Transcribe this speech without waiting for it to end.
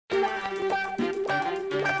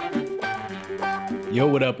Yo,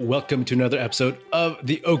 what up? Welcome to another episode of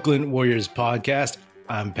the Oakland Warriors podcast.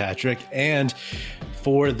 I'm Patrick, and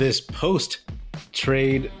for this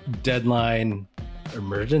post-trade deadline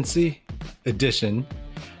emergency edition,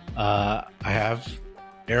 I have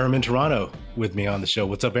Aram in Toronto with me on the show.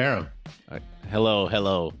 What's up, Aram?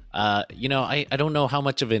 Hello. I don't know how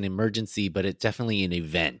much of an emergency, but it's definitely an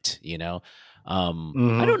event, I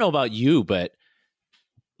don't know about you, but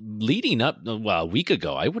leading up, a week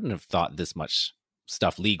ago, I wouldn't have thought this much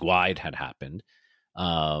stuff league-wide had happened.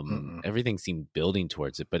 Everything seemed building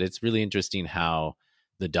towards it, but it's really interesting how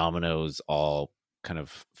the dominoes all kind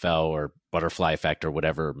of fell, or butterfly effect, or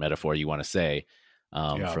whatever metaphor you want to say,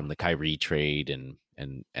 from the Kyrie trade and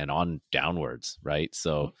on downwards, right?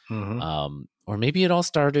 So, or maybe it all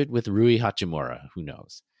started with Rui Hachimura. Who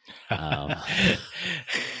knows? That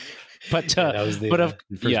was the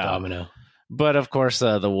first domino. But of course,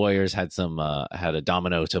 the Warriors had had a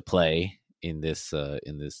domino to play in this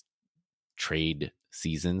trade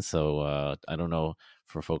season. So I don't know,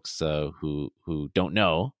 for folks who don't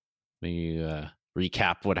know, maybe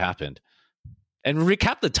recap what happened. And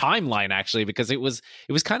recap the timeline, actually, because it was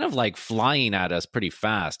kind of like flying at us pretty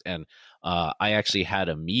fast. And I actually had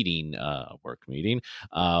a meeting, work meeting,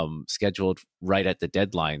 scheduled right at the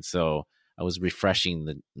deadline. So I was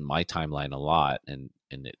refreshing my timeline a lot, and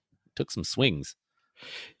it took some swings.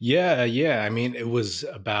 Yeah. I mean, it was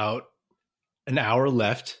about an hour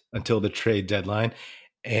left until the trade deadline,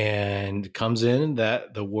 and comes in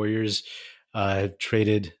that the Warriors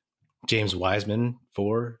traded James Wiseman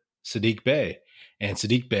for Saddiq Bey. And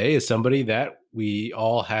Saddiq Bey is somebody that we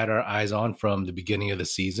all had our eyes on from the beginning of the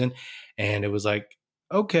season. And it was like,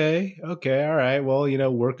 okay, all right,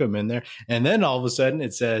 well, work him in there. And then all of a sudden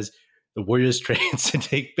it says the Warriors trade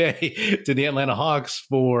Saddiq Bey to the Atlanta Hawks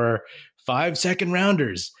for 5 second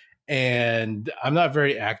rounders. And I'm not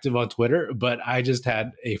very active on Twitter, but I just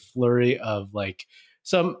had a flurry of like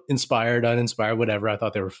some inspired, uninspired, whatever. I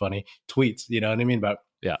thought they were funny tweets, you know what I mean? About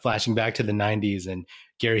flashing back to the 90s and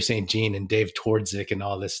Gary St. Jean and Dave Twardzik and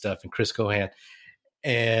all this stuff, and Chris Cohan.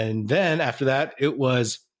 And then after that, it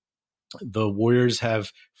was the Warriors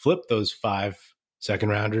have flipped those 5 second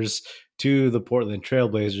rounders to the Portland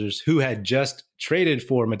Trailblazers, who had just traded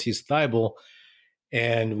for Matisse Thybulle.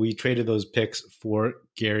 And we traded those picks for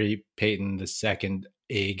Gary Payton II,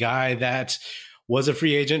 a guy that was a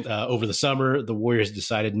free agent over the summer. The Warriors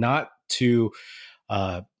decided not to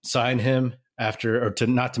sign him not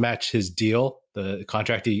to match his deal, the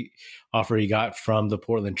contract offer he got from the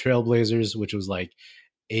Portland Trailblazers, which was like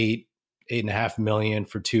 $8.5 million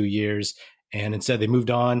for 2 years. And instead they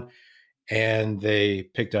moved on and they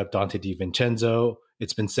picked up Dante DiVincenzo.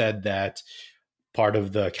 It's been said that part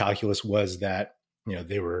of the calculus was that,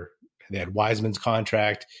 they had Wiseman's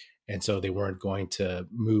contract, and so they weren't going to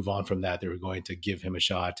move on from that. They were going to give him a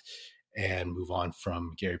shot and move on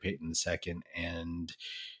from Gary Payton II. And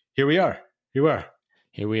here we are.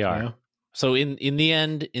 So in the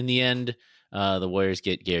end, the Warriors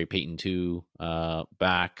get Gary Payton II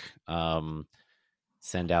back,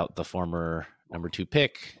 send out the former number 2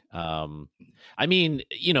 pick. I mean,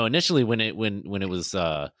 initially when it was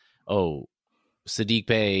Saddiq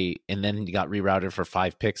Bey, and then he got rerouted for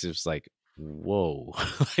 5 picks, it was like, whoa,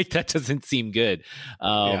 like that doesn't seem good.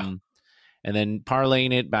 And then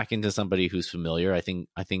parlaying it back into somebody who's familiar, I think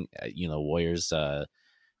Warriors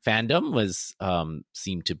fandom was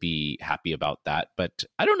seemed to be happy about that. But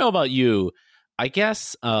I don't know about you. I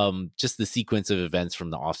guess just the sequence of events from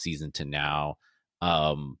the offseason to now.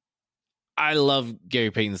 I love Gary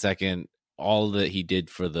Payton II, all that he did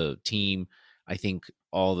for the team. I think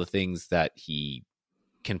all the things that he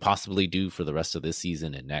can possibly do for the rest of this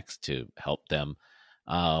season and next to help them.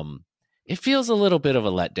 It feels a little bit of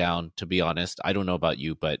a letdown, to be honest. I don't know about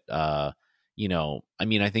you, but I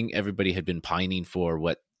think everybody had been pining for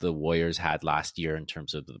what the Warriors had last year in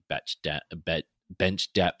terms of the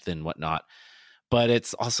bench depth and whatnot. But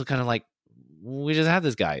it's also kind of like, we just had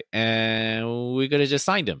this guy and we could have just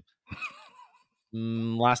signed him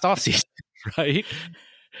last offseason, right?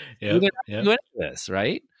 This,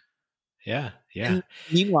 right? Yeah. And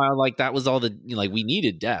meanwhile, like that was all we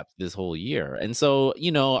needed depth this whole year. And so,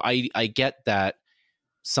 I get that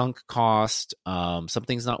sunk cost,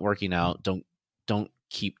 something's not working out. Don't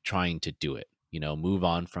keep trying to do it, move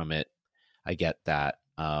on from it. I get that.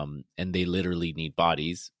 And they literally need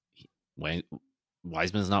bodies.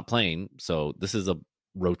 Wiseman's not playing, so this is a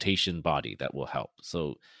rotation body that will help.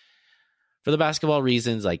 So for the basketball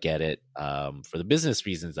reasons, I get it. For the business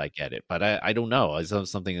reasons, I get it. But I don't know.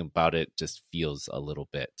 Something about it just feels a little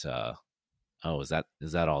bit, is that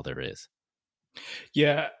all there is?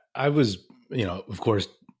 Yeah, I was, of course,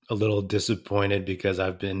 a little disappointed because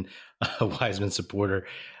I've been a Wiseman supporter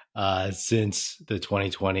since the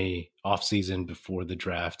 2020 offseason before the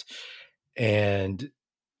draft. And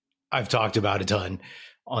I've talked about a ton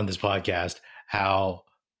on this podcast how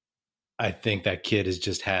I think that kid has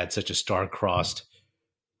just had such a star-crossed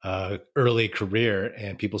early career,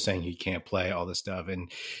 and people saying he can't play, all this stuff.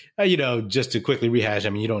 And, just to quickly rehash, I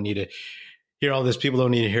mean, you don't need to hear all this. People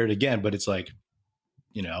don't need to hear it again, but it's like,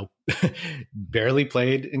 barely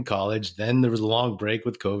played in college. Then there was a long break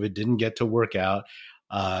with COVID, didn't get to work out,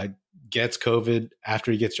 gets COVID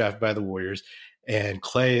after he gets drafted by the Warriors, and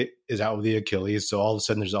Clay is out with the Achilles. So all of a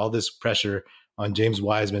sudden there's all this pressure on James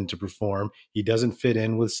Wiseman to perform. He doesn't fit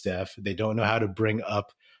in with Steph. They don't know how to bring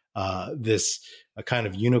up this kind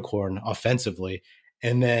of unicorn offensively.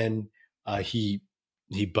 And then he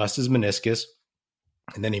busts his meniscus,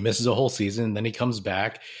 and then he misses a whole season. And then he comes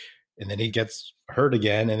back, and then he gets hurt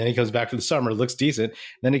again. And then he comes back for the summer, looks decent.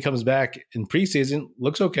 Then he comes back in preseason,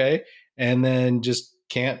 looks okay, and then just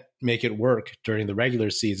can't make it work during the regular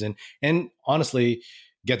season. And honestly,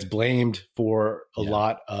 gets blamed for a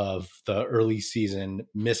lot of the early season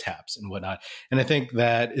mishaps and whatnot. And I think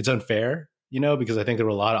that it's unfair, because I think there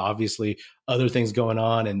were a lot of obviously other things going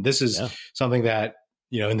on. And this is something that,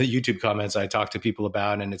 in the YouTube comments, I talk to people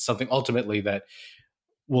about, and it's something ultimately that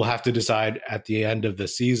we'll have to decide at the end of the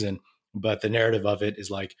season. But the narrative of it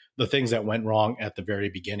is like the things that went wrong at the very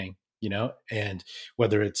beginning, and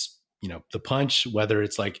whether it's, the punch, whether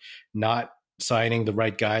it's like not signing the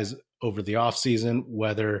right guys over the offseason,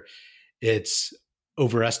 whether it's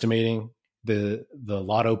overestimating the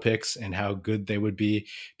lotto picks and how good they would be.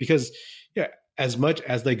 Because as much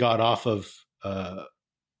as they got off of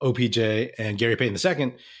OPJ and Gary Payton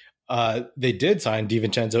II, they did sign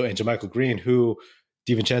DiVincenzo and JaMychal Green, who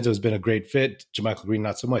DiVincenzo has been a great fit. JaMychal Green,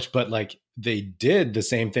 not so much, but like they did the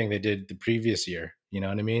same thing they did the previous year. You know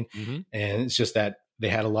what I mean? Mm-hmm. And it's just that they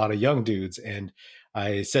had a lot of young dudes. And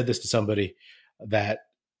I said this to somebody, that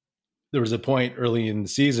there was a point early in the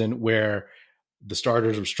season where the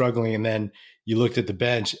starters were struggling, and then you looked at the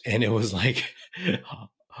bench and it was like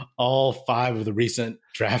all 5 of the recent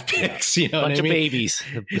draft picks, bunch of babies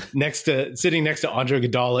sitting next to Andre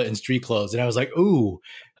Iguodala in street clothes. And I was like, ooh,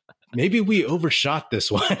 maybe we overshot this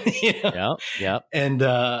one. Yeah. And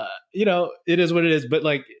it is what it is. But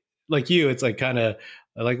like you, it's like kind of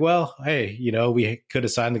like, well, hey, we could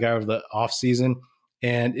have signed the guy over the off season,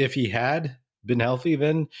 and if he had been healthy,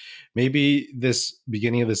 then maybe this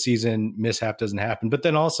beginning of the season mishap doesn't happen. But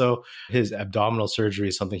then also his abdominal surgery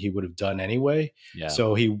is something he would have done anyway. Yeah.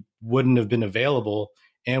 So he wouldn't have been available,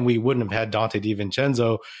 and we wouldn't have had Dante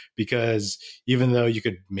DiVincenzo, because even though you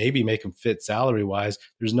could maybe make him fit salary wise,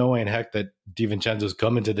 there's no way in heck that DiVincenzo's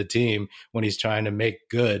coming to the team when he's trying to make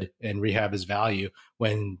good and rehab his value,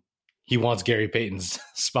 when he wants Gary Payton's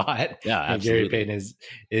spot. Yeah, absolutely. And Gary Payton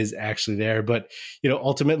is actually there. But,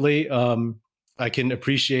 ultimately, I can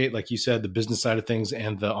appreciate, like you said, the business side of things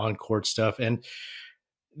and the on-court stuff. And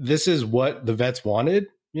this is what the vets wanted,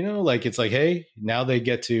 it's like, hey, now they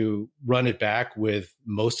get to run it back with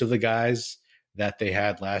most of the guys that they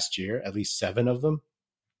had last year, at least 7 of them.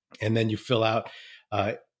 And then you fill out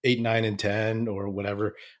 8, 9, and 10 or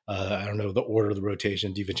whatever. I don't know the order of the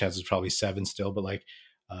rotation. DiVincenzo is probably 7 still, but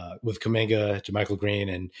with Kuminga, JaMychal Green,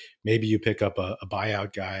 and maybe you pick up a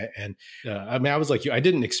buyout guy. And I was like you, I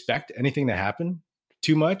didn't expect anything to happen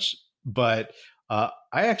too much, but I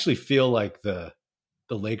actually feel like the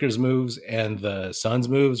Lakers moves and the Suns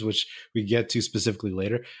moves, which we get to specifically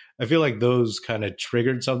later, I feel like those kind of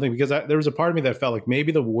triggered something, because there was a part of me that felt like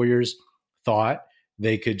maybe the Warriors thought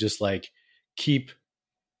they could just keep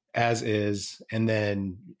as is and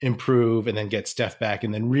then improve and then get Steph back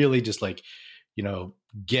and then really just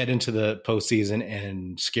get into the postseason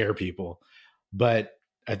and scare people. But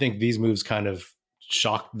I think these moves kind of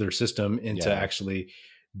shocked their system into actually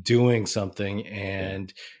doing something.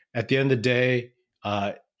 And at the end of the day,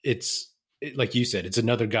 like you said, it's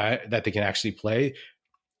another guy that they can actually play.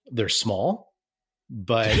 They're small,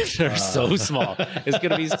 but they're so small. It's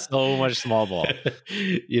going to be so much small ball.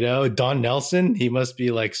 Don Nelson, he must be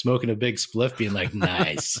smoking a big spliff, being like,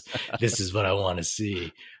 nice, this is what I want to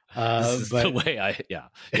see. This is the way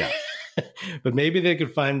but maybe they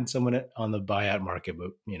could find someone on the buyout market. But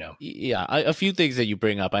a few things that you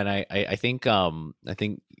bring up, and I think on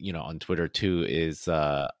Twitter too is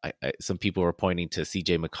some people were pointing to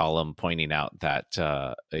CJ McCollum, pointing out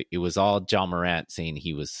that it was all John Morant saying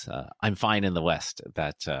he was I'm fine in the West,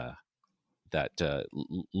 that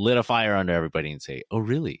lit a fire under everybody and say, "Oh,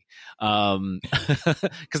 really?"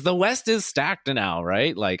 Because the West is stacked now,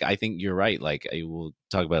 right? Like, I think you're right. Like, I will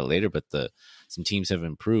talk about it later, but some teams have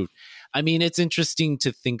improved. I mean, it's interesting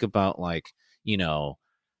to think about, like, Gary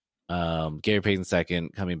Payton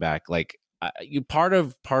second coming back. Like, part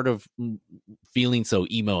of feeling so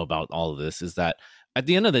emo about all of this is that at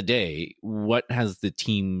the end of the day, what has the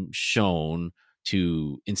team shown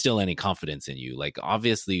to instill any confidence in you? Like,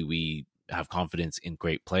 obviously we have confidence in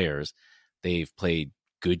great players. They've played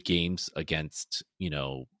good games against,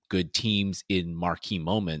 good teams in marquee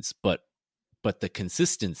moments, but the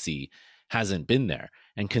consistency hasn't been there.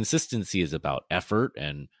 And consistency is about effort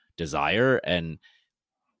and desire. And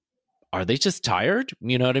are they just tired?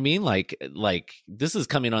 You know what I mean? Like this is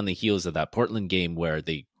coming on the heels of that Portland game where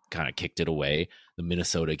they kind of kicked it away, the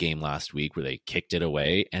Minnesota game last week where they kicked it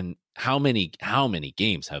away. And how many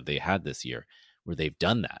games have they had this year where they've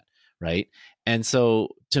done that, right? And so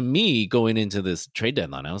to me, going into this trade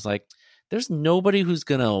deadline, I was like, there's nobody who's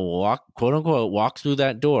going to quote unquote, walk through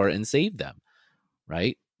that door and save them,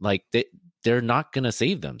 right? Like they're not going to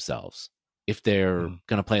save themselves if they're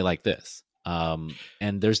going to play like this. And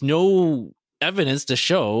there's no evidence to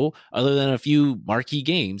show, other than a few marquee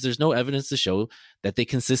games, there's no evidence to show that they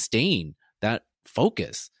can sustain that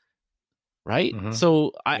focus, right? Mm-hmm.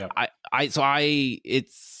 So I'm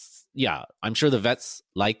sure the vets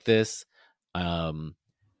like this.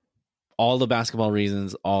 All the basketball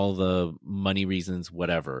reasons, all the money reasons,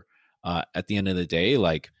 whatever. At the end of the day,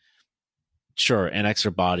 like, sure, an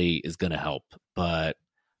extra body is going to help, but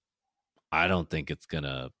I don't think it's going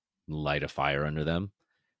to light a fire under them.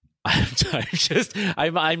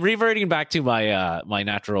 I'm reverting back to my my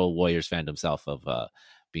natural Warriors fandom self of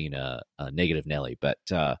being a negative Nelly, but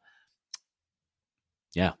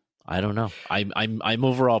yeah, I don't know. I'm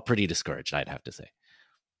overall pretty discouraged, I'd have to say.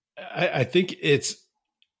 I think it's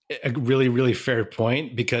a really, really fair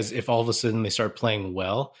point, because if all of a sudden they start playing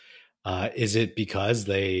well, is it because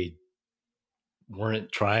they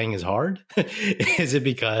weren't trying as hard? Is it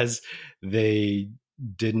because they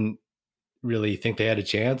didn't really think they had a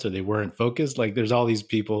chance, or they weren't focused? Like, there's all these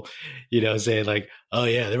people, saying like, oh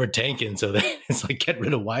yeah, they were tanking, so then it's like, get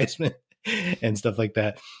rid of Wiseman and stuff like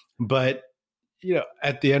that. But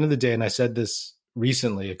at the end of the day, and I said this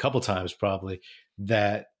recently a couple times probably,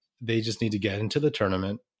 that they just need to get into the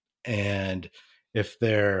tournament, and if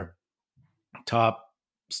they're top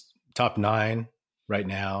 9 right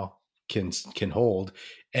now can hold,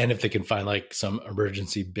 and if they can find like some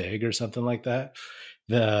emergency big or something like that,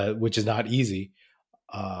 which is not easy,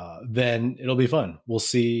 then it'll be fun. We'll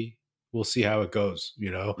see how it goes.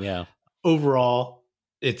 Yeah. Overall,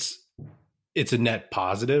 it's a net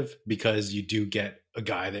positive, because you do get a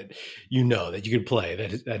guy that that you could play,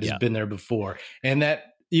 that has been there before, and that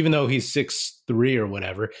even though he's 6'3" or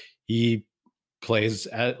whatever, he plays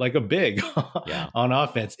at like a big on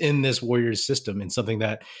offense in this Warriors system, and something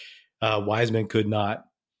that Wiseman could not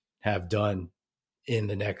have done in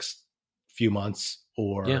the next few months,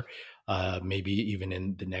 or maybe even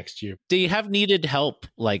in the next year. They have needed help,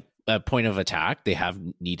 like a point of attack. They have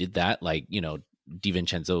needed that, like,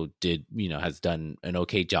 DiVincenzo has done an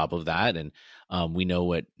okay job of that. And we know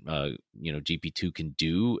what, GP2 can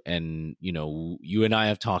do. And, you and I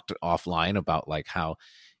have talked offline about like how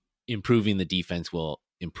improving the defense will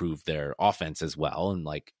improve their offense as well, and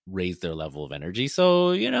like raise their level of energy. So,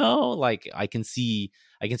 like I can see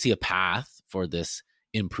a path for this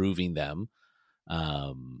improving them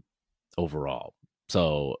overall.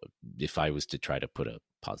 So if I was to try to put a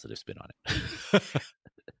positive spin on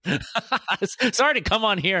it, sorry to come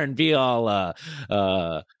on here and be all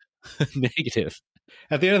negative.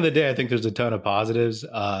 At the end of the day, I think there's a ton of positives.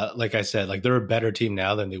 Like I said, like, they're a better team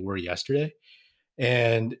now than they were yesterday.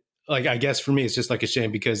 And like, I guess for me, it's just like a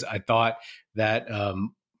shame, because I thought that,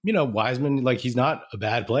 Wiseman, like, he's not a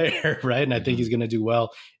bad player, right? And I think he's going to do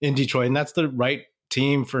well in Detroit, and that's the right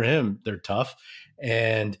team for him. They're tough,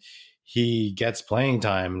 and he gets playing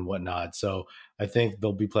time and whatnot. So I think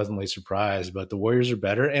they'll be pleasantly surprised. But the Warriors are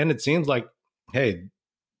better, and it seems like, hey,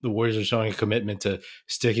 the Warriors are showing a commitment to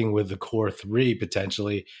sticking with the core 3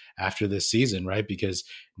 potentially after this season, right? Because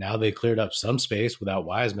now they cleared up some space without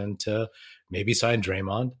Wiseman to maybe sign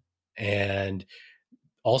Draymond. And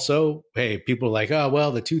also, hey, people are like, oh,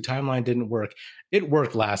 well, the 2 timeline didn't work. It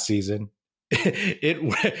worked last season.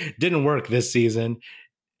 It didn't work this season.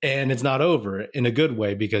 And it's not over in a good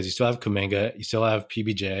way, because you still have Kuminga, you still have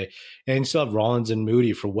PBJ, and you still have Rollins and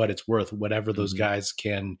Moody for what it's worth, whatever those guys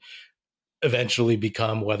can eventually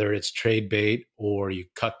become, whether it's trade bait or you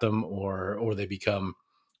cut them or they become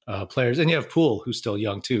players. And you have Poole, who's still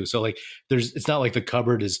young too. So like, it's not like the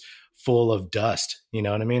cupboard is full of dust. You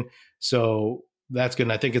know what I mean? So that's good.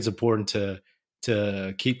 And I think it's important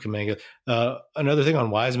to keep Kuminga. Another thing on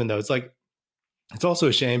Wiseman, though, it's also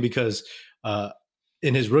a shame because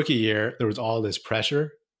in his rookie year, there was all this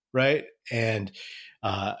pressure, right? And,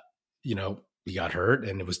 he got hurt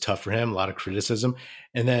and it was tough for him, a lot of criticism.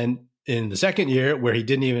 And then in the second year, where he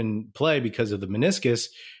didn't even play because of the meniscus,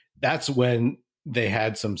 that's when they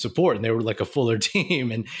had some support and they were like a fuller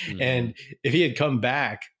team. And if he had come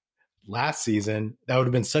back last season, that would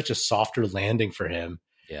have been such a softer landing for him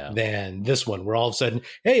than this one, where all of a sudden,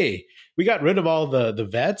 hey, we got rid of all the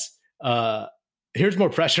vets. Here's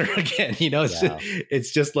more pressure again.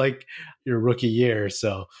 It's just like your rookie year.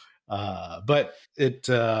 So, but it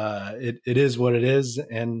is what it is,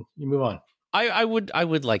 and you move on. I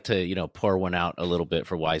would like to, pour one out a little bit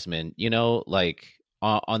for Wiseman, like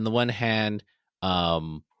on the one hand,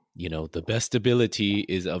 the best ability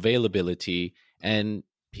is availability, and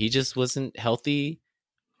he just wasn't healthy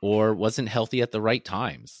at the right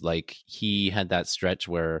times. Like he had that stretch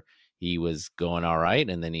where he was going all right,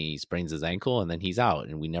 and then he sprains his ankle, and then he's out,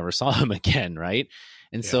 and we never saw him again, right?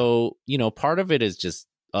 And so, part of it is just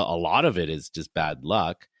a lot of it is just bad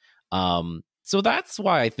luck. So that's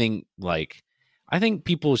why I think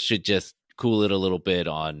people should just cool it a little bit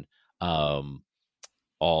on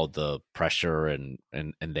all the pressure and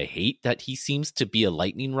the hate that he seems to be a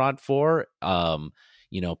lightning rod for.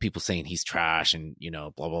 People saying he's trash and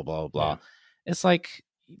blah blah blah blah. Yeah. It's like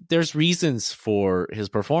there's reasons for his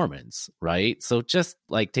performance, right? So just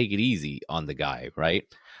like take it easy on the guy, right?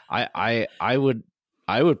 I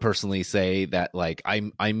would personally say that like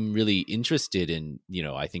I'm really interested in,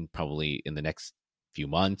 I think probably in the next few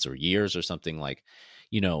months or years or something, like,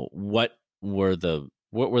 what's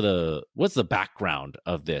the background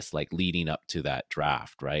of this, like leading up to that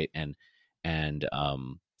draft, right? And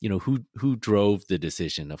who drove the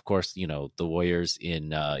decision? Of course, the Warriors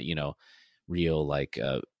in real like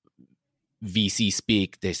VC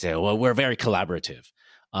speak, they say, well, we're very collaborative.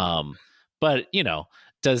 But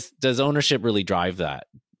does ownership really drive that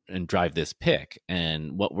and drive this pick?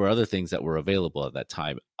 And what were other things that were available at that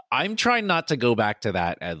time? I'm trying not to go back to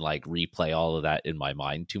that and like replay all of that in my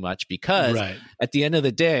mind too much, because at the end of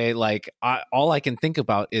the day, like all I can think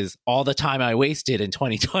about is all the time I wasted in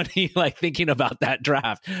 2020, like thinking about that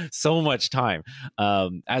draft. So much time,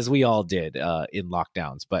 as we all did in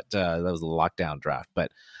lockdowns, but that was a lockdown draft.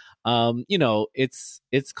 But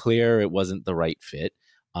it's clear it wasn't the right fit,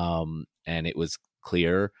 and it was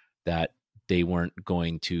clear that they weren't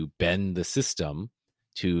going to bend the system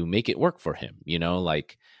to make it work for him.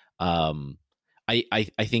 I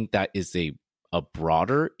think that is a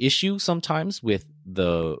broader issue sometimes with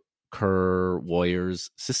the Kerr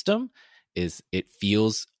Warriors system, is it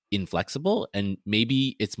feels inflexible, and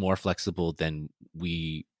maybe it's more flexible than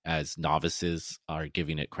we as novices are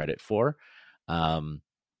giving it credit for. But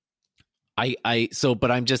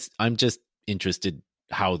I'm just interested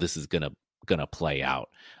how this is gonna play out,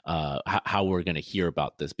 how we're gonna hear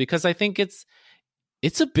about this, because I think it's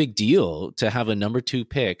a big deal to have a number 2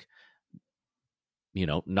 pick,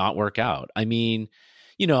 not work out. I mean,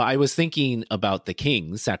 I was thinking about the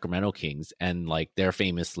Kings, Sacramento Kings, and like they're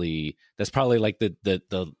famously, that's probably like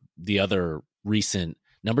the other recent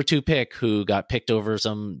number 2 pick who got picked over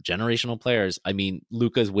some generational players. I mean,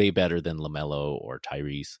 Luka's way better than LaMelo or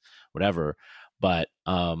Tyrese, whatever. But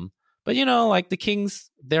like the Kings,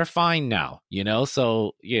 they're fine now,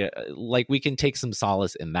 so yeah, like we can take some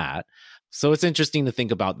solace in that. So it's interesting to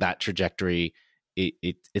think about that trajectory.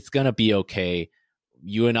 It's going to be okay.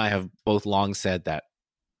 You and I have both long said that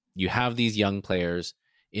you have these young players.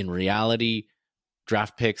 In reality,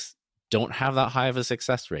 draft picks don't have that high of a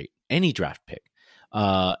success rate, any draft pick.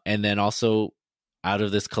 And then also out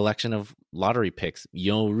of this collection of lottery picks,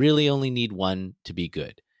 you'll really only need one to be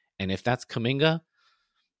good. And if that's Kuminga,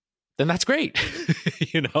 then that's great,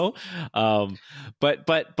 but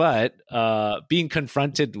being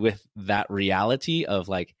confronted with that reality of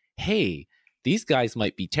like, hey, these guys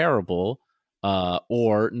might be terrible,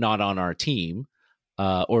 or not on our team,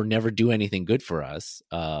 or never do anything good for us,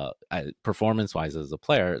 performance wise as a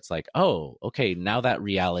player. It's like, oh, okay, now that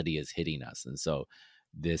reality is hitting us. And so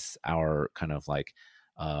this, our kind of like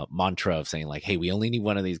mantra of saying like, hey, we only need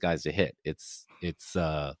one of these guys to hit. It's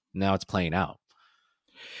now it's playing out.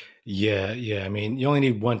 Yeah. I mean, you only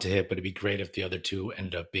need one to hit, but it'd be great if the other two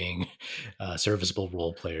ended up being serviceable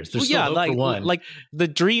role players. There's still hope for one. Like the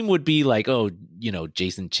dream would be like,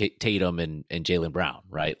 Jason Tatum and Jaylen Brown,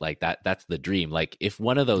 right? Like that's the dream. Like if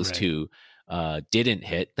one of those two didn't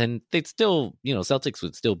hit, then they'd still, Celtics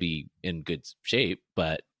would still be in good shape,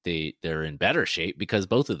 but they're in better shape because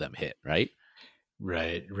both of them hit, right?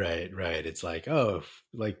 Right, right, right. It's like, oh,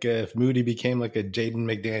 if Moody became like a Jaden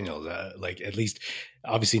McDaniels, like at least,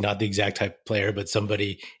 obviously not the exact type of player, but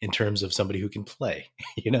somebody in terms of somebody who can play,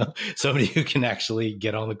 somebody who can actually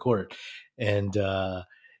get on the court and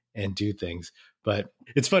do things. But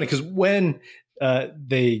it's funny because when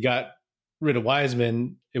they got rid of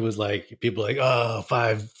Wiseman, it was like people like, oh,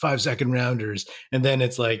 five second rounders, and then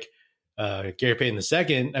it's like Gary Payton the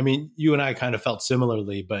second. I mean, you and I kind of felt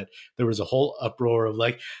similarly, but there was a whole uproar of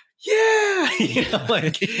like, yeah,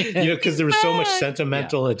 because there was so much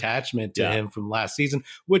sentimental attachment to him from last season,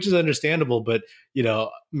 which is understandable. But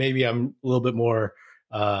maybe I'm a little bit more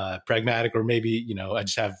pragmatic, or maybe I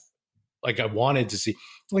just have I wanted to see,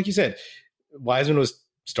 like you said, Wiseman was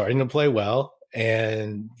starting to play well,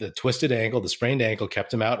 and the twisted ankle, the sprained ankle,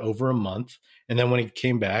 kept him out over a month. And then when he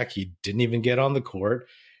came back, he didn't even get on the court.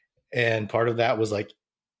 And part of that was like,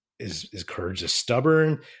 is courage is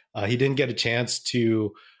stubborn. He didn't get a chance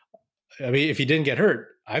to, I mean, if he didn't get hurt,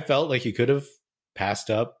 I felt like he could have passed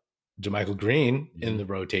up JaMychal Green in the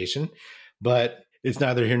rotation, but it's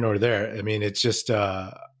neither here nor there. I mean, it's just,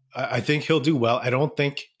 I think he'll do well. I don't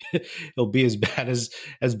think he'll be as bad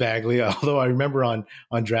as Bagley. Although I remember on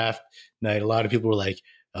draft night, a lot of people were like,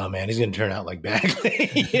 oh man, he's going to turn out like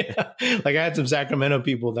Bagley. Like I had some Sacramento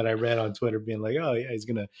people that I read on Twitter being like, oh yeah, he's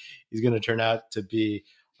going to turn out to be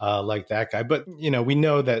like that guy. But we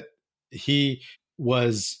know that he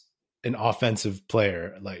was an offensive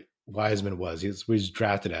player, like Wiseman was. He was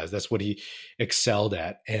drafted as. That's what he excelled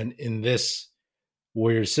at. And in this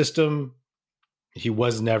Warriors system, he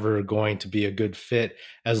was never going to be a good fit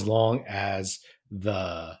as long as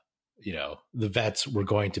the vets were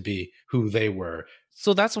going to be who they were.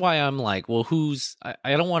 So that's why I'm like, well,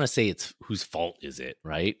 I don't want to say it's whose fault is it,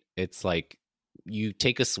 right? It's like you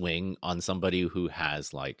take a swing on somebody who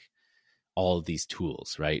has like all of these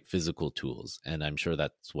tools, right? Physical tools. And I'm sure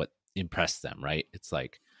that's what impressed them, right? It's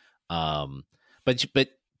like, but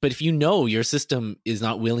if your system is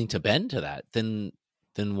not willing to bend to that, then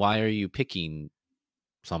why are you picking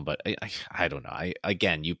somebody? I don't know.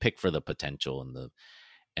 Again, you pick for the potential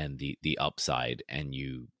and the upside, and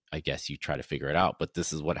I guess you try to figure it out. But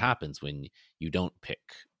this is what happens when you don't pick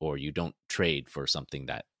or you don't trade for something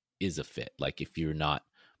that is a fit. Like if you're not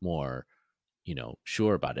more,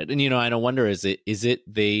 sure about it. And, I don't wonder, did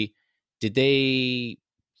they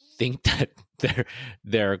think that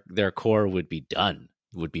their core would be done,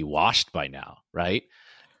 would be washed by now? Right.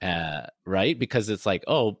 Right. Because it's like,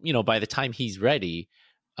 oh, by the time he's ready,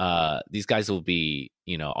 these guys will be,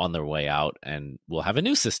 on their way out, and we'll have a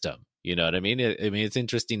new system. You know what I mean? It's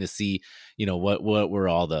interesting to see, what were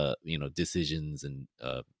all the, decisions and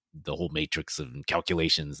the whole matrix of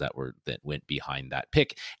calculations that went behind that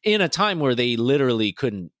pick in a time where they literally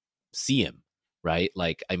couldn't see him. Right.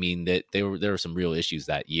 Like, I mean, that there were some real issues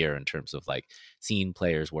that year in terms of like seeing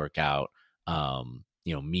players work out,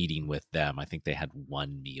 meeting with them. I think they had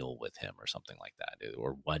one meal with him or something like that,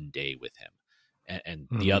 or one day with him and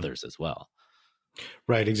the others as well.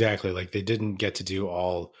 Right. Exactly. Like they didn't get to do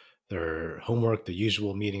all their homework, the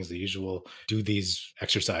usual meetings, do these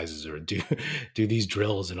exercises or do these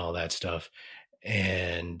drills and all that stuff.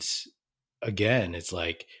 And again, it's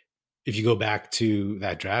like, if you go back to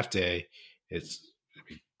that draft day, it's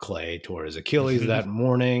Clay tore his Achilles that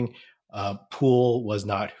morning. Poole was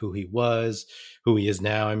not who he is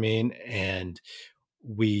now. I mean, and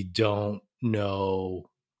we don't know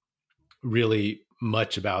really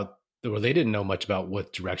much about, or they didn't know much about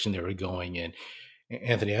what direction they were going in.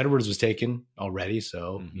 Anthony Edwards was taken already.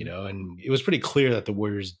 So, and it was pretty clear that the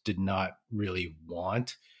Warriors did not really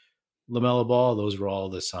want LaMelo Ball. Those were all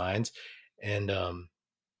the signs. And,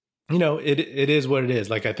 it is what it is.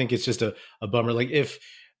 Like, I think it's just a bummer. Like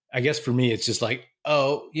I guess for me, it's just like,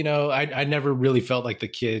 oh, I never really felt like the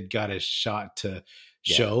kid got a shot to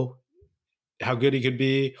show how good he could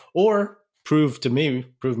be, or prove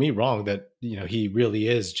me wrong that, he really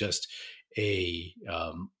is just a,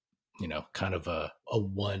 kind of a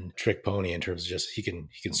one trick pony in terms of just, he can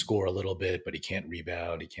score a little bit, but he can't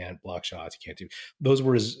rebound. He can't block shots. He can't do, those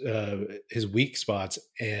were his weak spots.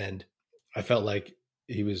 And I felt like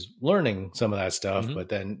he was learning some of that stuff, but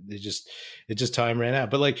then it just time ran out.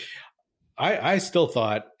 But like, I still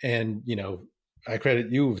thought, and, I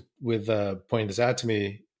credit you with pointing this out to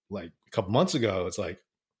me like a couple months ago. It's like,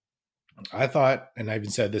 I thought, and I even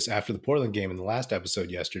said this after the Portland game in the last episode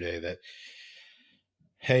yesterday, that,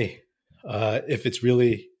 hey, if it's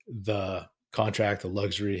really the contract, the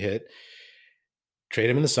luxury hit, trade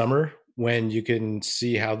him in the summer when you can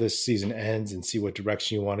see how this season ends and see what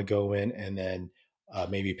direction you want to go in, and then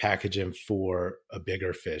maybe package him for a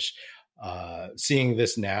bigger fish. Seeing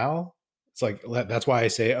this now, it's It's like, that's why I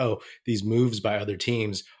say, oh, these moves by other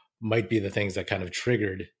teams might be the things that kind of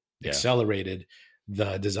accelerated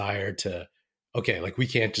the desire to, okay, like we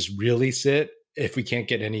can't just really sit if we can't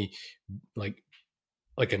get any like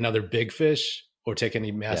another big fish or take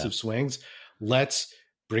any massive swings. Let's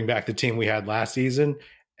bring back the team we had last season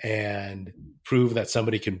and prove that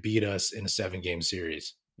somebody can beat us in a 7-game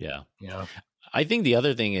series. Yeah. You know, I think the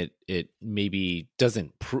other thing it maybe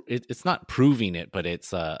doesn't it's not proving it, but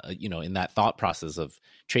it's in that thought process of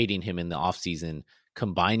trading him in the offseason,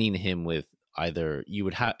 combining him with either you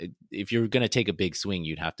would have, if you're going to take a big swing,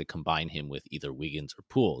 you'd have to combine him with either Wiggins or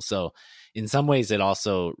Poole. So in some ways, it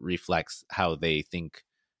also reflects how they think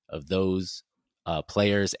of those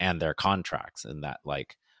players and their contracts, and that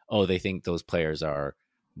like, oh, they think those players are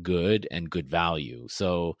good and good value.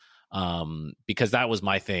 So because that was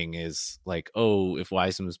my thing is like, oh, if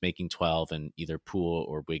Wiseman was making 12 and either Poole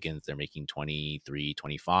or Wiggins, they're making 23,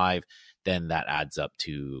 25, then that adds up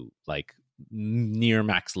to like near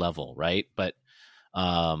max level, right? But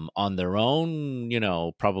on their own,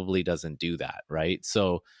 probably doesn't do that, right?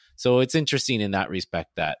 So it's interesting in that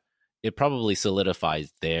respect that it probably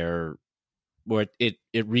solidifies it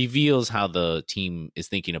reveals how the team is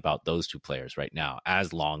thinking about those two players right now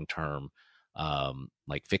as long-term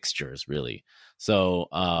like fixtures, really. So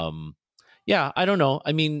yeah, I don't know.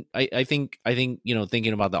 I mean, I think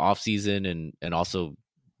thinking about the offseason and also,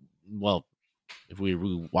 well, if we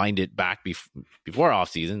rewind it back before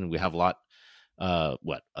offseason, we have a lot, a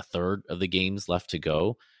third of the games left to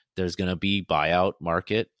go. There's going to be buyout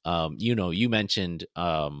market. You mentioned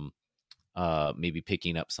maybe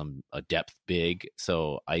picking up a depth big.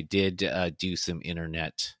 So I did do some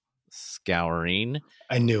internet scouring.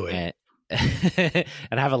 I knew it. And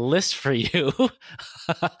I have a list for you.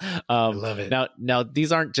 I love it. Now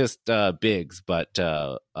these aren't just bigs, but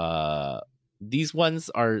these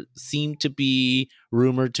ones seem to be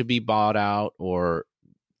rumored to be bought out or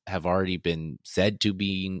have already been said to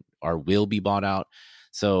be or will be bought out.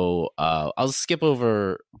 So I'll skip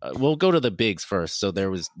over. We'll go to the bigs first. So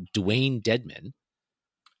there was Dwayne Dedman,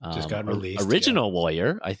 just got released, original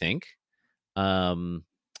Warrior, I think.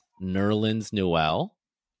 Nerlens Noel.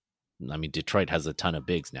 I mean, Detroit has a ton of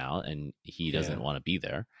bigs now, and he doesn't want to be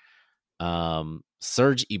there.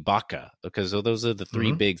 Serge Ibaka, because those are the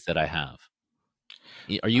three bigs that I have.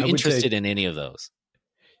 Are you interested in any of those?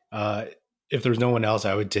 If there's no one else,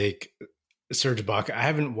 I would take Serge Ibaka. I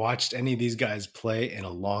haven't watched any of these guys play in a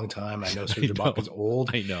long time. I know Serge Ibaka's old.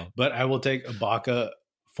 I know. But I will take Ibaka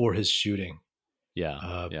for his shooting.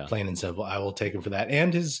 Yeah. Plain and simple. I will take him for that.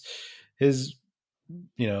 And his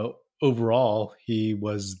overall, he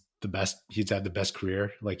was the best. He's had the best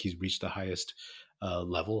career. Like he's reached the highest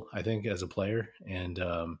level, I think, as a player. And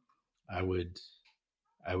I would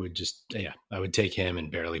take him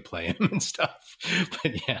and barely play him and stuff.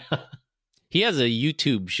 But yeah. He has a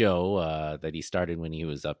YouTube show that he started when he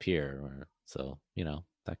was up here. So,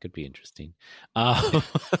 that could be interesting.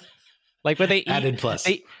 Like, but they eat, added plus.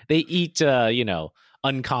 They eat,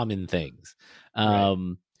 uncommon things.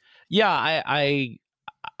 Right. Yeah,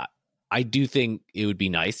 I do think it would be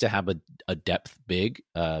nice to have a depth big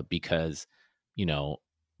because,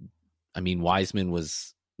 Wiseman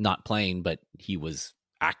was not playing, but he was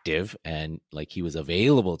active and like he was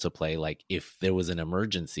available to play. Like if there was an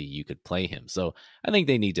emergency, you could play him. So I think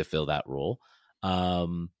they need to fill that role.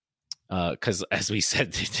 Because as we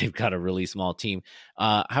said, they've got a really small team.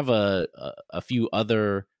 Have a few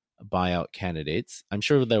other buyout candidates. I'm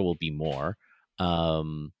sure there will be more.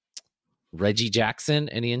 Reggie Jackson,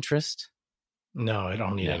 any interest? No, I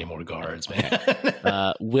don't need any more guards,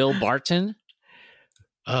 man. Will Barton.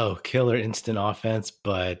 Oh, killer instant offense.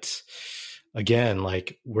 But again,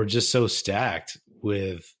 like we're just so stacked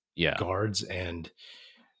with guards and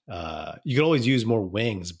you could always use more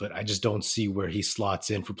wings, but I just don't see where he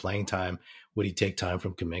slots in for playing time. Would he take time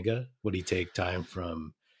from Kuminga? Would he take time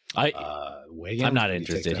from Wiggins? I'm not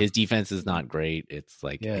interested. His defense is not great. It's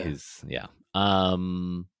like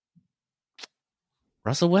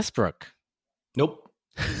Russell Westbrook. Nope.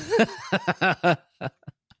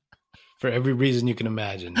 For every reason you can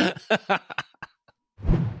imagine.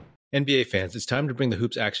 NBA fans, it's time to bring the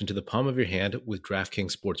hoops action to the palm of your hand with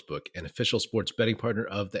DraftKings Sportsbook, an official sports betting partner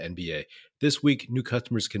of the NBA. This week, new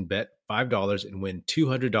customers can bet $5 and win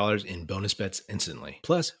 $200 in bonus bets instantly.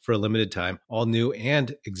 Plus, for a limited time, all new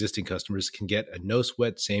and existing customers can get a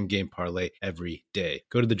no-sweat same-game parlay every day.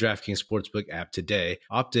 Go to the DraftKings Sportsbook app today,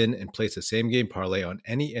 opt in, and place a same-game parlay on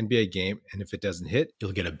any NBA game, and if it doesn't hit,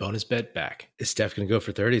 you'll get a bonus bet back. Is Steph going to go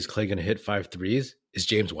for 30? Is Clay going to hit 5 threes? Is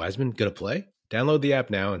James Wiseman going to play? Download the app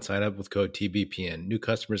now and sign up with code TBPN. New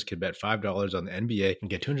customers can bet $5 on the NBA and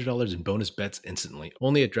get $200 in bonus bets instantly.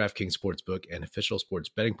 Only at DraftKings Sportsbook, an official sports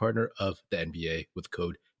betting partner of the NBA, with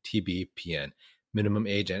code TBPN. Minimum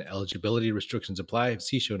age and eligibility restrictions apply.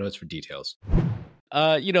 See show notes for details.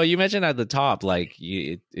 You mentioned at the top, like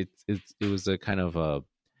it was a kind of a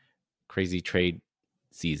crazy trade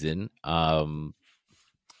season. What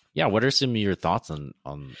are some of your thoughts on?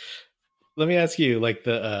 Let me ask you, like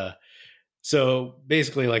so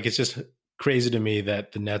basically, like, it's just crazy to me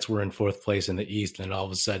that the Nets were in fourth place in the East, and all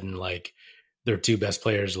of a sudden, like, their two best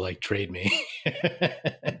players like trade me.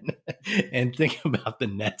 And think about the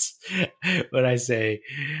Nets. When I said,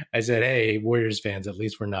 hey, Warriors fans, at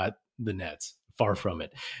least we're not the Nets. Far from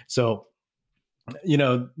it. So,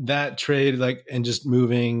 that trade, like, and just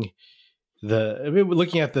moving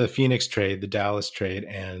looking at the Phoenix trade, the Dallas trade,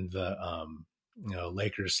 and the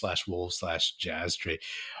Lakers / Wolves / Jazz trade.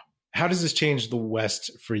 How does this change the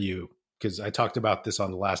West for you? Because I talked about this on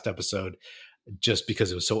the last episode, just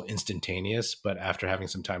because it was so instantaneous. But after having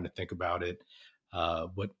some time to think about it,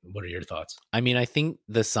 what are your thoughts? I mean, I think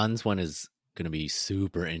the Suns one is going to be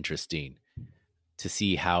super interesting to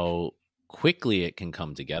see how quickly it can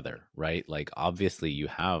come together, right? Like, obviously, you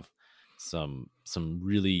have some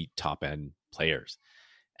really top end players,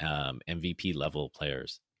 MVP level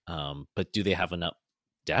players, but do they have enough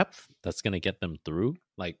depth that's going to get them through?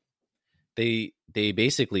 Like, they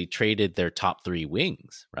basically traded their top three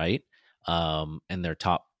wings, right? And their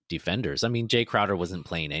top defenders. I mean, Jay Crowder wasn't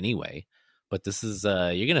playing anyway, but this is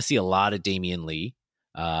you're going to see a lot of Damian Lee,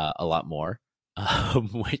 a lot more,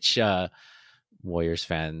 which Warriors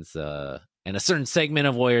fans and a certain segment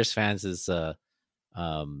of Warriors fans is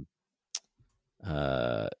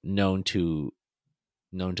known to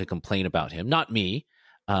complain about him. Not me,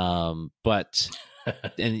 but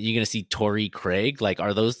and you're gonna see Torrey Craig. Like,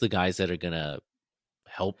 are those the guys that are gonna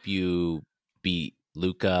help you beat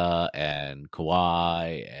Luka and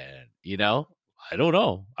Kawhi? And I don't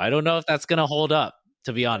know. I don't know if that's gonna hold up,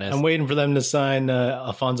 to be honest. I'm waiting for them to sign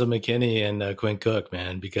Alfonso McKinney and Quinn Cook,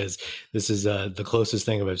 man, because this is the closest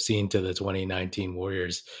thing I've seen to the 2019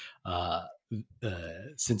 Warriors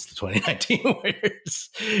since the 2019 Warriors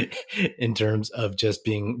in terms of just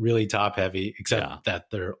being really top heavy, except that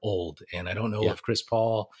they're old. And I don't know if Chris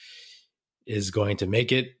Paul is going to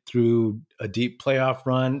make it through a deep playoff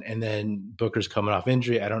run. And then Booker's coming off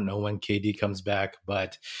injury. I don't know when KD comes back,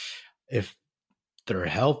 but if they're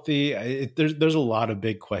healthy, there's a lot of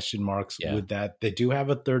big question marks with that. They do have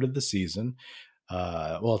a third of the season.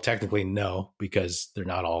 Well, technically no, because they're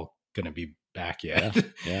not all going to be back yet.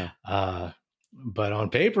 But on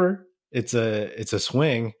paper, it's a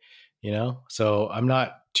swing, so I'm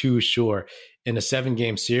not too sure. In a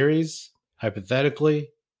 7-game series,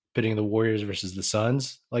 hypothetically, pitting the Warriors versus the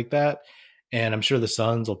Suns like that, and I'm sure the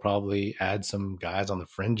Suns will probably add some guys on the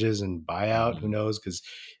fringes and buyout. Who knows? Because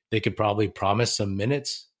they could probably promise some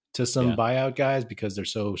minutes to some buyout guys because they're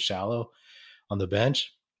so shallow on the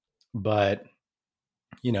bench. But,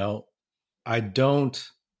 I don't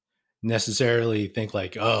necessarily think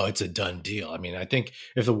like, oh, it's a done deal. I mean, I think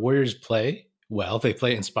if the Warriors play well, if they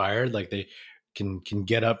play inspired, like they can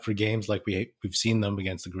get up for games like we've seen them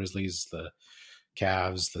against the Grizzlies, the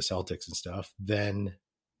Cavs, the Celtics and stuff, then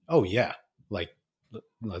like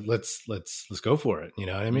let's go for it. You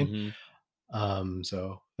know what I mean?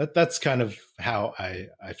 So that's kind of how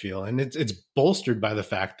I feel. And it's bolstered by the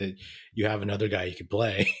fact that you have another guy you could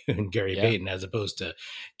play in Gary Payton, as opposed to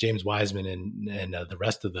James Wiseman and the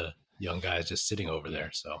rest of the young guys just sitting over there.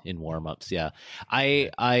 So in warmups. I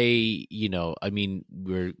mean,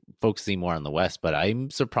 we're focusing more on the West, but I'm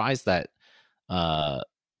surprised that, the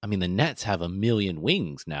Nets have 1 million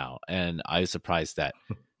wings now. And I was surprised that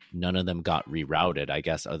none of them got rerouted, I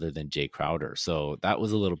guess, other than Jay Crowder. So that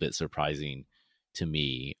was a little bit surprising to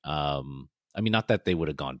me. Not that they would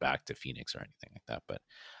have gone back to Phoenix or anything like that, but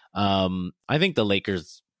I think the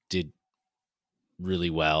Lakers did really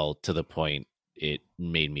well to the point it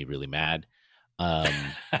made me really mad.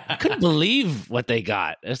 I couldn't believe what they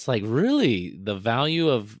got. It's like, really, the value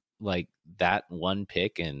of like that one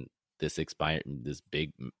pick and this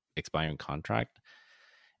big expiring contract,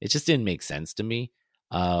 it just didn't make sense to me.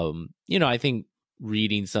 I think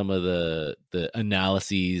reading some of the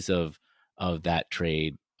analyses of that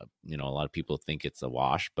trade, a lot of people think it's a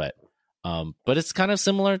wash, but it's kind of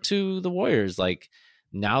similar to the Warriors. Like,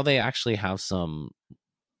 now they actually have some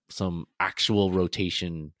actual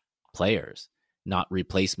rotation players, not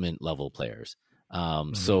replacement level players.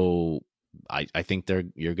 So I think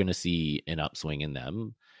you're going to see an upswing in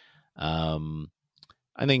them.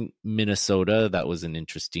 I think Minnesota, that was an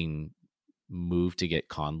interesting move to get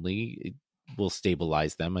Conley. will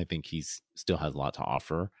stabilize them. I think he's still has a lot to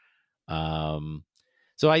offer.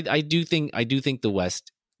 So I do think the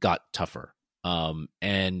West got tougher.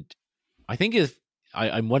 And I think if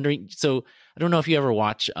I'm wondering, so I don't know if you ever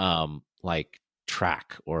watch like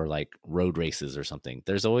track or like road races or something.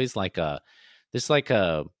 There's always like there's like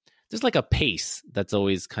a pace that's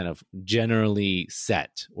always kind of generally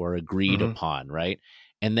set or agreed upon, right?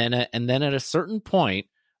 And then at a certain point,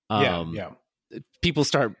 people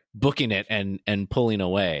start booking it and pulling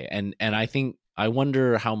away. And I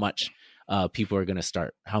wonder how much people are going to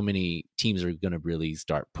start, how many teams are going to really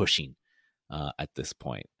start pushing at this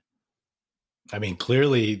point. I mean,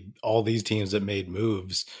 clearly all these teams that made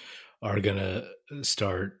moves are going to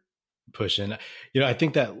start pushing. I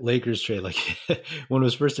think that Lakers trade, like when it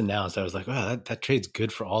was first announced, I was like, wow, that trade's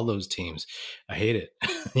good for all those teams. I hate it.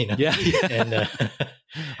 Yeah. And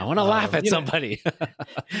I want to laugh at somebody.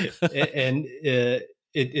 And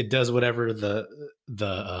it does whatever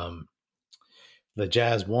the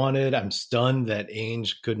Jazz wanted. I'm stunned that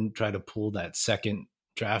Ainge couldn't try to pull that second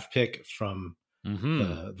draft pick from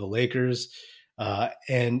the Lakers.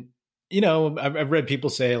 And I've read people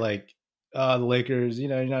say like, the Lakers,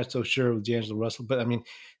 you're not so sure with D'Angelo Russell. But I mean,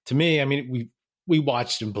 to me, we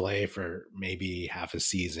watched him play for maybe half a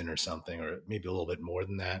season or something, or maybe a little bit more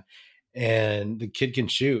than that. And the kid can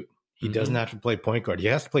shoot. He doesn't have to play point guard. He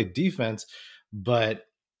has to play defense, but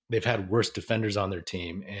they've had worse defenders on their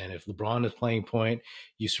team. And if LeBron is playing point,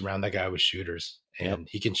 you surround that guy with shooters, and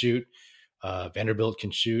he can shoot. Vanderbilt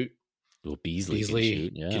can shoot. Well, Beasley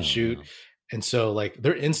can shoot. And so like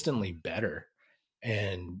they're instantly better.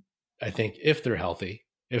 And I think if they're healthy,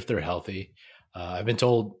 I've been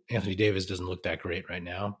told Anthony Davis doesn't look that great right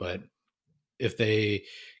now, but if they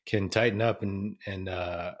can tighten up and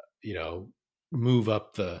move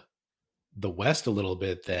up the West a little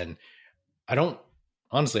bit, then I don't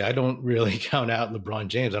really count out LeBron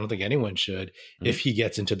James. I don't think anyone should if he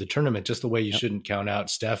gets into the tournament, just the way you shouldn't count out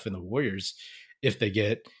Steph and the Warriors if they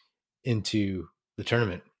get into the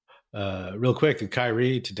tournament. Real quick, the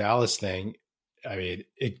Kyrie to Dallas thing, I mean,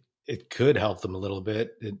 it could help them a little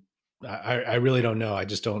bit. I really don't know. I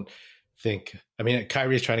just don't think. I mean,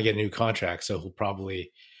 Kyrie's trying to get a new contract, so he'll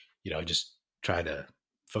probably, just try to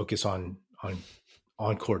focus on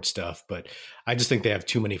court stuff. But I just think they have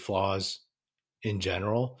too many flaws in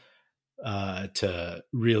general to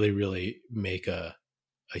really, really make a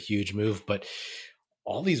huge move. But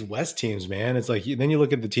all these West teams, man, it's like then you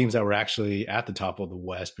look at the teams that were actually at the top of the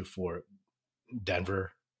West before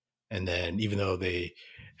Denver. And then even though they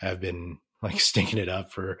have been like stinking it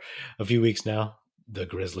up for a few weeks now, the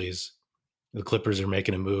Grizzlies, the Clippers are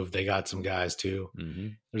making a move. They got some guys too.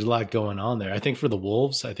 There's a lot going on there. I think for the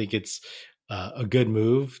Wolves, I think it's a good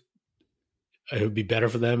move. It would be better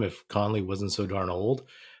for them if Conley wasn't so darn old,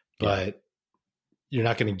 but you're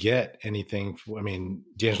not going to get anything.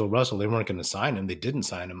 D'Angelo Russell, they weren't going to sign him. They didn't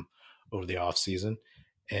sign him over the offseason.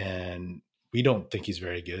 And we don't think he's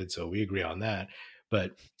very good. So we agree on that.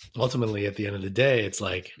 But ultimately, at the end of the day, it's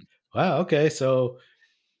like, wow, okay, so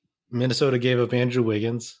Minnesota gave up Andrew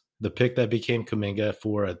Wiggins, the pick that became Kuminga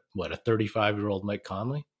for a 35-year-old Mike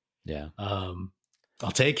Conley. Yeah. I'll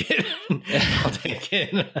take it. I'll take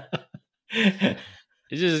it.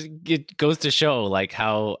 It goes to show like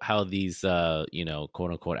how these quote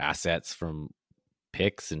unquote assets from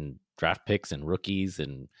picks and draft picks and rookies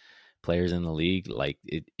and players in the league, like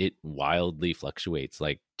it wildly fluctuates.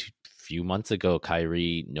 Like few months ago,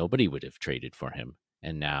 Kyrie, nobody would have traded for him,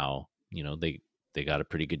 and now they got a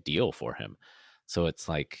pretty good deal for him. So it's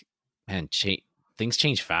like, man, things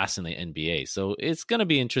change fast in the NBA. So it's going to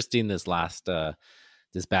be interesting this last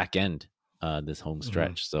this back end, this home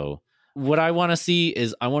stretch. So what I want to see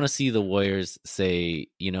is the Warriors say,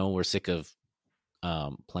 we're sick of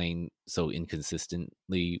playing so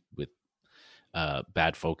inconsistently with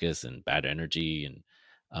bad focus and bad energy, and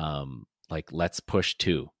like let's push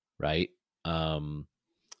too. Right.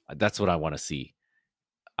 That's what I want to see.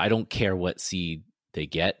 I don't care what seed they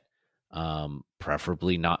get,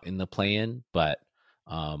 preferably not in the play-in, but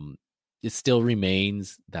it still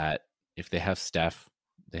remains that if they have Steph,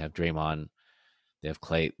 they have Draymond, they have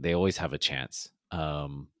Clay, they always have a chance.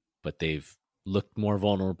 But they've looked more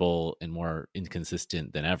vulnerable and more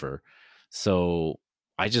inconsistent than ever. So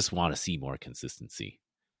I just want to see more consistency.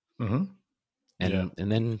 And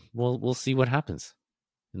then we'll see what happens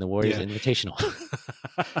in the Warriors Invitational.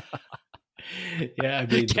 I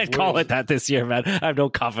mean, can't call it that this year, man. I have no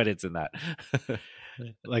confidence in that.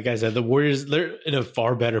 Like I said, the Warriors, they're in a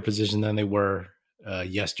far better position than they were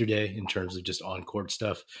yesterday in terms of just on-court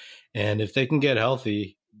stuff. And if they can get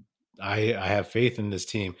healthy, I have faith in this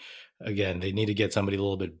team. Again, they need to get somebody a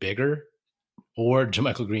little bit bigger or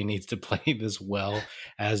JaMychal Green needs to play this well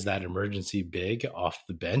as that emergency big off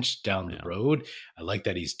the bench down the road. I like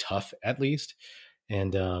that he's tough at least.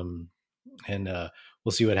 And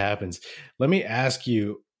we'll see what happens. Let me ask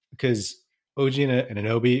you, because OG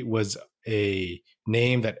Anunoby was a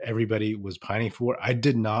name that everybody was pining for. I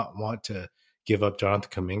did not want to give up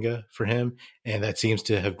Jonathan Kuminga for him, and that seems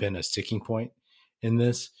to have been a sticking point in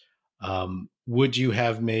this. Would you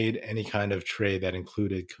have made any kind of trade that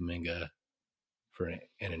included Kuminga for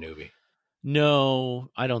Anunoby?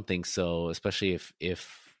 No, I don't think so, especially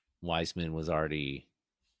if Wiseman was already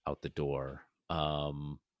out the door.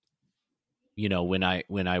 When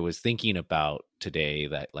I was thinking about today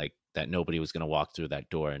that nobody was going to walk through that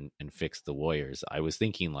door and fix the Warriors, I was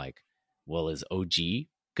thinking like, well, is OG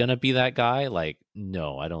going to be that guy? Like,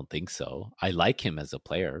 no, I don't think so. I like him as a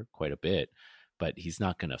player quite a bit, but he's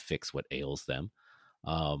not going to fix what ails them.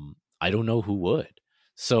 I don't know who would.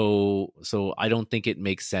 So I don't think it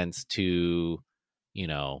makes sense to,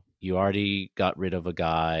 you already got rid of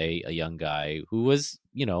a young guy who was,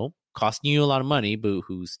 costing you a lot of money, but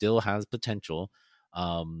who still has potential.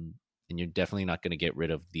 And you're definitely not going to get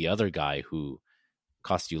rid of the other guy who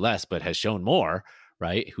costs you less, but has shown more,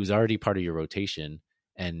 right? Who's already part of your rotation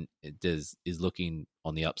and is looking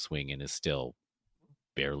on the upswing and is still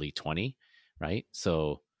barely 20, right?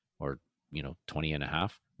 So, or, 20 and a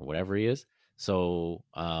half or whatever he is. So,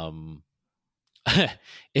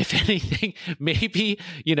 if anything, maybe,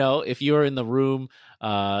 if you're in the room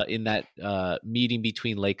in that meeting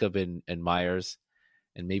between Lacob and Myers,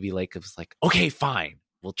 and maybe Lacob's like, okay, fine,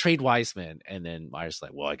 we'll trade Wiseman. And then Myers is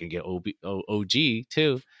like, well, I can get OG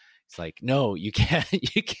too. It's like, no, you can't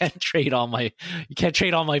trade all my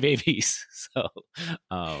babies. So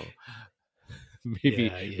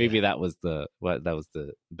maybe that was the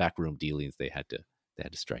backroom dealings they had to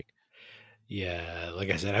strike. Yeah, like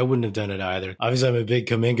I said, I wouldn't have done it either. Obviously, I'm a big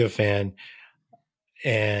Kuminga fan,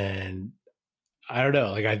 and I don't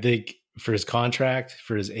know. Like, I think for his contract,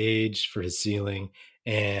 for his age, for his ceiling,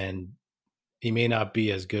 and he may not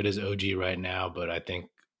be as good as OG right now, but I think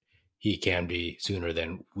he can be sooner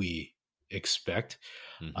than we expect.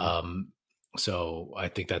 Mm-hmm. So I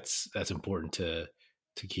think that's important to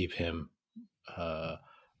keep him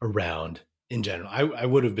around in general. I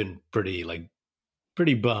would have been pretty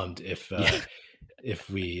bummed if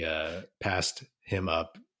we passed him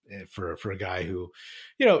up for a guy who,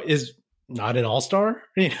 is not an all-star,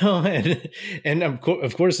 and of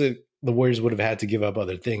course the Warriors would have had to give up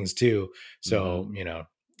other things too. So,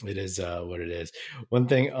 it is what it is. One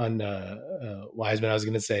thing on Wiseman, I was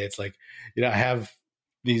going to say, it's like, I have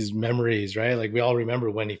these memories, right? Like, we all remember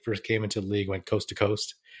when he first came into the league, went coast to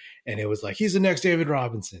coast, and it was like, he's the next David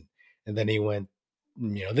Robinson. And then he went,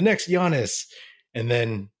 the next Giannis. And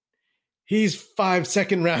then he's 5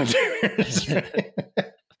 second rounders. Right?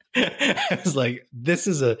 I was like, this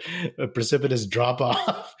is a precipitous drop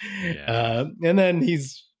off. Yeah. And then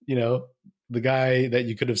he's, the guy that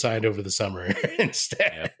you could have signed over the summer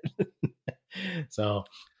instead. Yep. So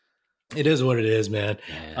it is what it is, man.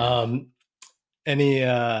 Yeah. Any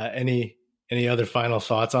other final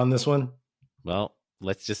thoughts on this one? Well,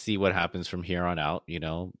 let's just see what happens from here on out.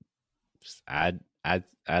 Just add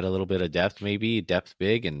a little bit of depth, maybe depth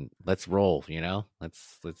big, and let's roll.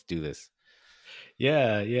 Let's do this.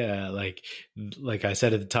 Yeah. Like I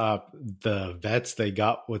said at the top, the vets, they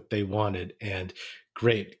got what they wanted, and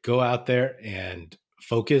great. Go out there and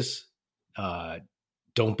focus.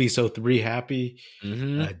 Don't be so three happy.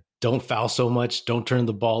 Mm-hmm. Don't foul so much. Don't turn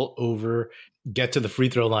the ball over. Get to the free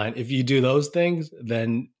throw line. If you do those things,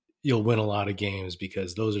 then you'll win a lot of games,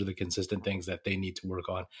 because those are the consistent things that they need to work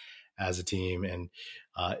on as a team. And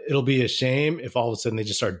it'll be a shame if all of a sudden they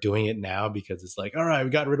just start doing it now, because it's like, all right, we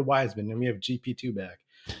got rid of Wiseman and we have GP2 back.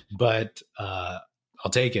 But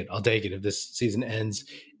I'll take it. If this season ends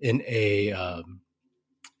in a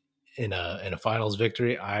finals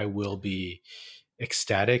victory, I will be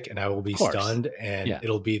ecstatic and I will be stunned, and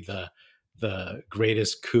it'll be the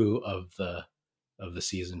greatest coup of the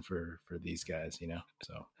season for these guys,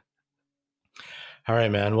 So, all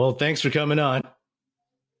right, man. Well, thanks for coming on.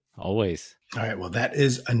 Always. All right. Well, that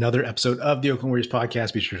is another episode of the Oakland Warriors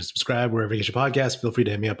podcast. Be sure to subscribe wherever you get your podcast. Feel free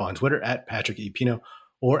to hit me up on Twitter at Patrick E. Pino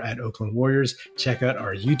or at Oakland Warriors. Check out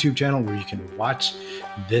our YouTube channel where you can watch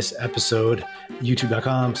this episode,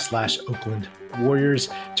 youtube.com/Oakland Warriors.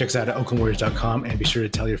 Check us out at oaklandwarriors.com, and be sure to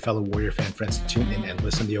tell your fellow Warrior fan friends to tune in and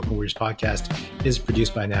listen. The Oakland Warriors podcast is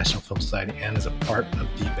produced by National Film Society and is a part of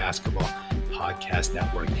the Basketball Podcast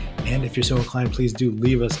Network. And if you're so inclined, please do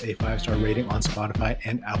leave us a 5-star rating on Spotify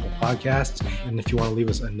and Apple Podcasts. And if you want to leave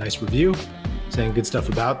us a nice review saying good stuff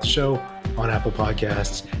about the show on Apple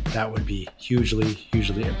Podcasts. That would be hugely,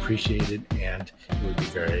 hugely appreciated, and it would be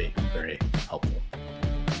very, very helpful.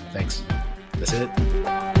 Thanks. That's it.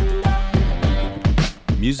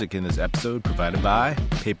 Music in this episode provided by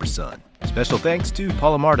Paper Sun. Special thanks to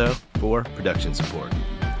Paul Amardo for production support.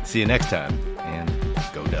 See you next time.